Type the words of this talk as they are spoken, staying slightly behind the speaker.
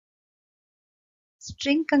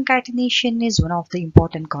String concatenation is one of the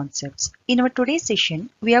important concepts. In our today's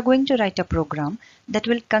session, we are going to write a program that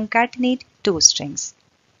will concatenate two strings.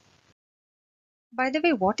 By the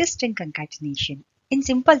way, what is string concatenation? In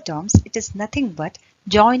simple terms, it is nothing but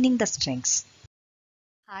joining the strings.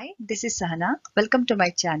 Hi, this is Sahana. Welcome to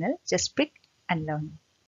my channel, Just Pick and Learn.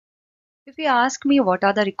 If you ask me what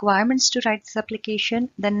are the requirements to write this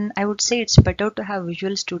application, then I would say it's better to have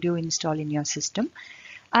Visual Studio installed in your system.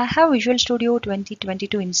 I have Visual Studio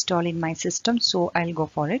 2022 installed in my system, so I'll go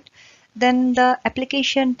for it. Then the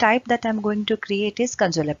application type that I'm going to create is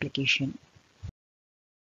console application.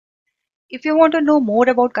 If you want to know more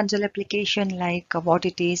about console application, like what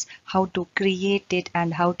it is, how to create it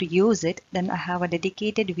and how to use it, then I have a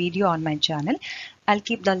dedicated video on my channel. I'll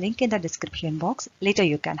keep the link in the description box. Later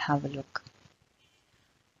you can have a look.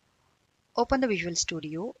 Open the Visual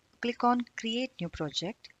Studio, click on Create New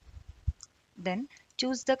Project. Then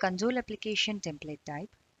choose the console application template type,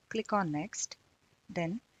 click on Next.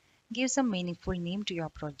 Then give some meaningful name to your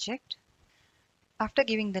project. After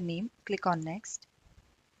giving the name, click on Next.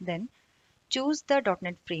 Then choose the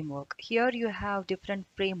 .NET framework. Here you have different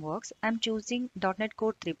frameworks. I'm choosing .NET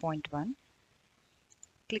Core 3.1.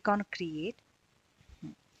 Click on Create.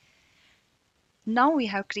 Now we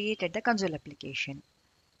have created the console application.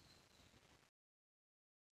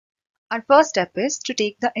 Our first step is to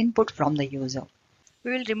take the input from the user.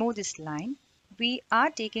 We will remove this line. We are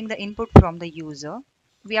taking the input from the user.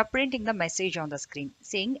 We are printing the message on the screen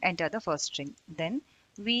saying enter the first string. Then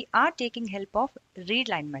we are taking help of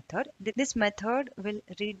readLine method. This method will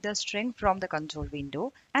read the string from the console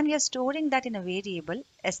window and we are storing that in a variable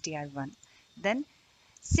str1. Then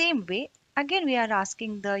same way again we are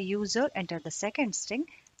asking the user enter the second string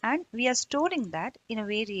and we are storing that in a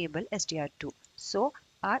variable str2. So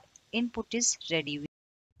our input is ready.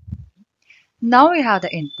 Now we have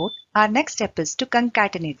the input. Our next step is to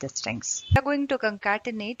concatenate the strings. We are going to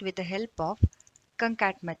concatenate with the help of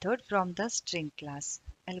concat method from the string class.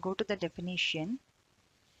 I'll go to the definition.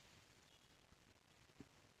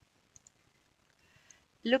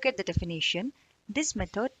 Look at the definition. This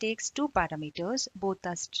method takes two parameters, both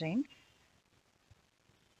are string.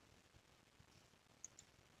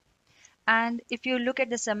 And if you look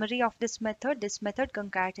at the summary of this method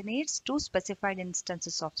concatenates two specified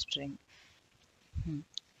instances of string.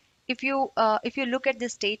 If you look at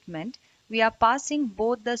this statement, we are passing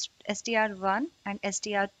both the str1 and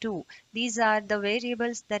str2. These are the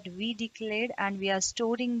variables that we declared and we are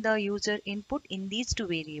storing the user input in these two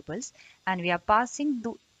variables and we are passing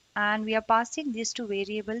these two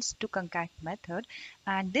variables to concat method,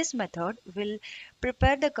 and this method will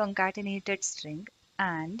prepare the concatenated string,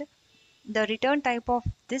 and the return type of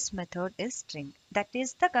this method is string. That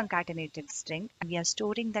is the concatenated string, and we are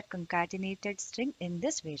storing that concatenated string in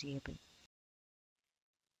this variable.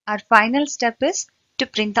 Our final step is to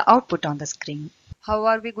print the output on the screen. How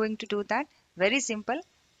are we going to do that? Very simple.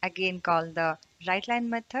 Again call the WriteLine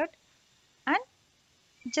method and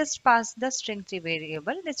just pass the string3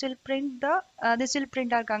 variable. This will print our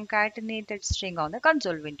concatenated string on the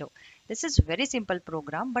console window. This is very simple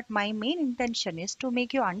program, but my main intention is to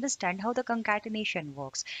make you understand how the concatenation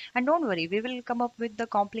works. And don't worry, we will come up with the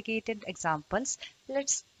complicated examples.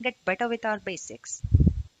 Let's get better with our basics.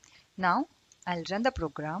 Now I'll run the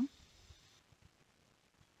program.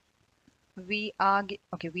 We are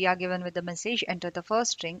given with the message enter the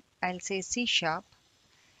first string. I'll say C#.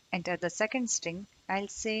 Enter the second string. I'll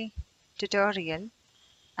say tutorial,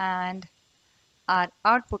 and our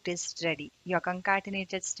output is ready. Your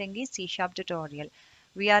concatenated string is C# tutorial.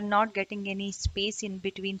 We are not getting any space in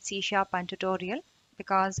between C# and tutorial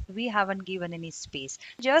because we haven't given any space.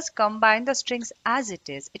 Just combine the strings as it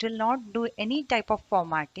is. It will not do any type of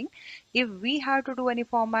formatting. If we have to do any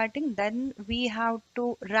formatting, then we have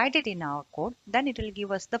to write it in our code. Then it will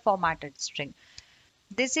give us the formatted string.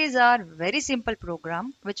 This is our very simple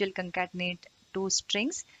program which will concatenate two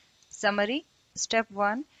strings. Summary. Step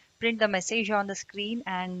 1. Print the message on the screen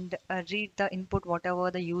and read the input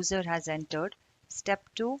whatever the user has entered. Step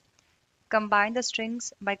 2. Combine the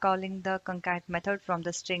strings by calling the concat method from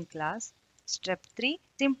the string class. Step 3.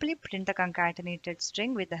 Simply print the concatenated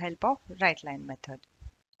string with the help of WriteLine method.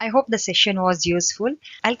 I hope the session was useful.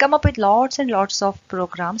 I'll come up with lots and lots of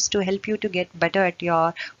programs to help you to get better at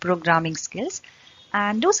your programming skills.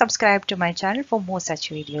 And do subscribe to my channel for more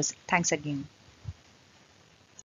such videos. Thanks again.